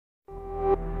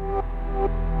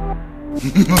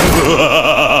Swear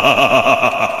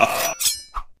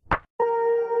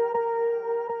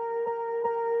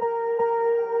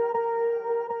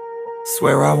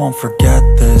I won't forget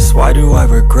this, why do I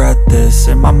regret this?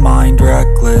 In my mind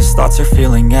reckless, thoughts are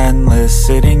feeling endless.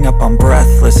 Sitting up, I'm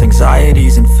breathless,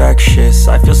 anxiety's infectious.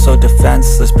 I feel so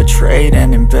defenseless, betrayed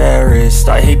and embarrassed.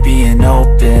 I hate being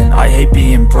open, I hate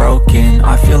being broken.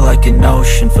 I feel like an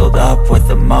ocean filled up with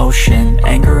emotion.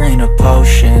 Anger ain't a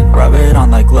potion, rub it on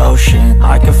like lotion.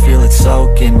 I can feel it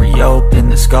soaking, reopen,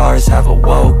 the scars have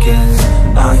awoken.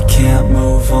 I can't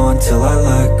move on till I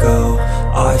let go.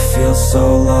 I feel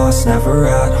so lost, never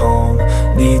at home.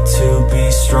 Need to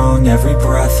be strong, every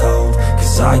breath hold.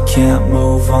 Cause I can't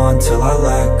move on till I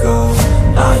let go.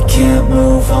 I can't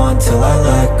move on till I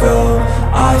let go.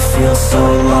 I feel so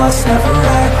lost, never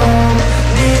at home.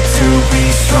 Need to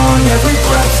be strong, every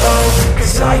breath hold.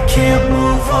 Cause I can't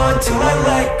move on till I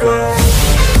let go.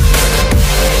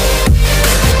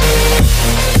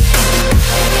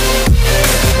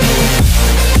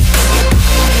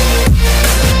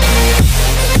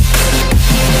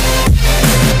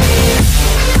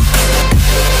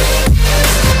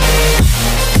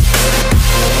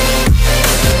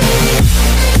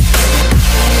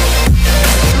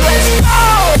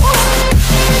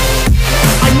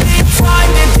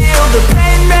 The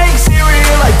pain makes it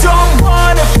real, I don't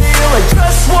wanna feel, I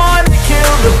just wanna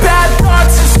kill the bad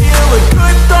thoughts and steal a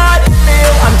good thought and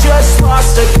meal. I'm just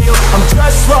lost, I feel, I'm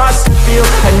just lost, I feel.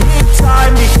 I need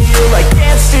time to heal, I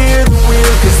can't steer the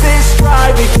wheel. Cause this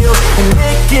drive it kills, and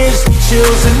it gives me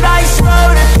chills. A nice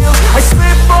road it feels, I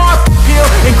slip off the peel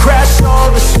and crash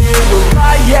all the steel. Will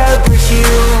I ever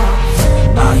heal?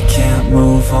 I can't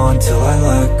move on till I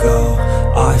let go.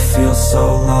 I feel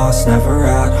so lost, never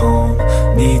at home.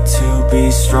 Need to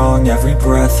be strong, every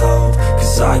breath hold.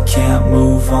 Cause I can't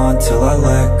move on till I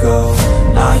let go.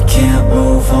 I can't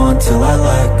move on till I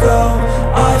let go.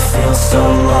 I feel so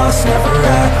lost, never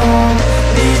at home.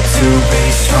 Need to be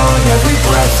strong, every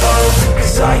breath hold.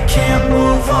 Cause I can't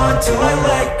move on till I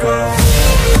let go.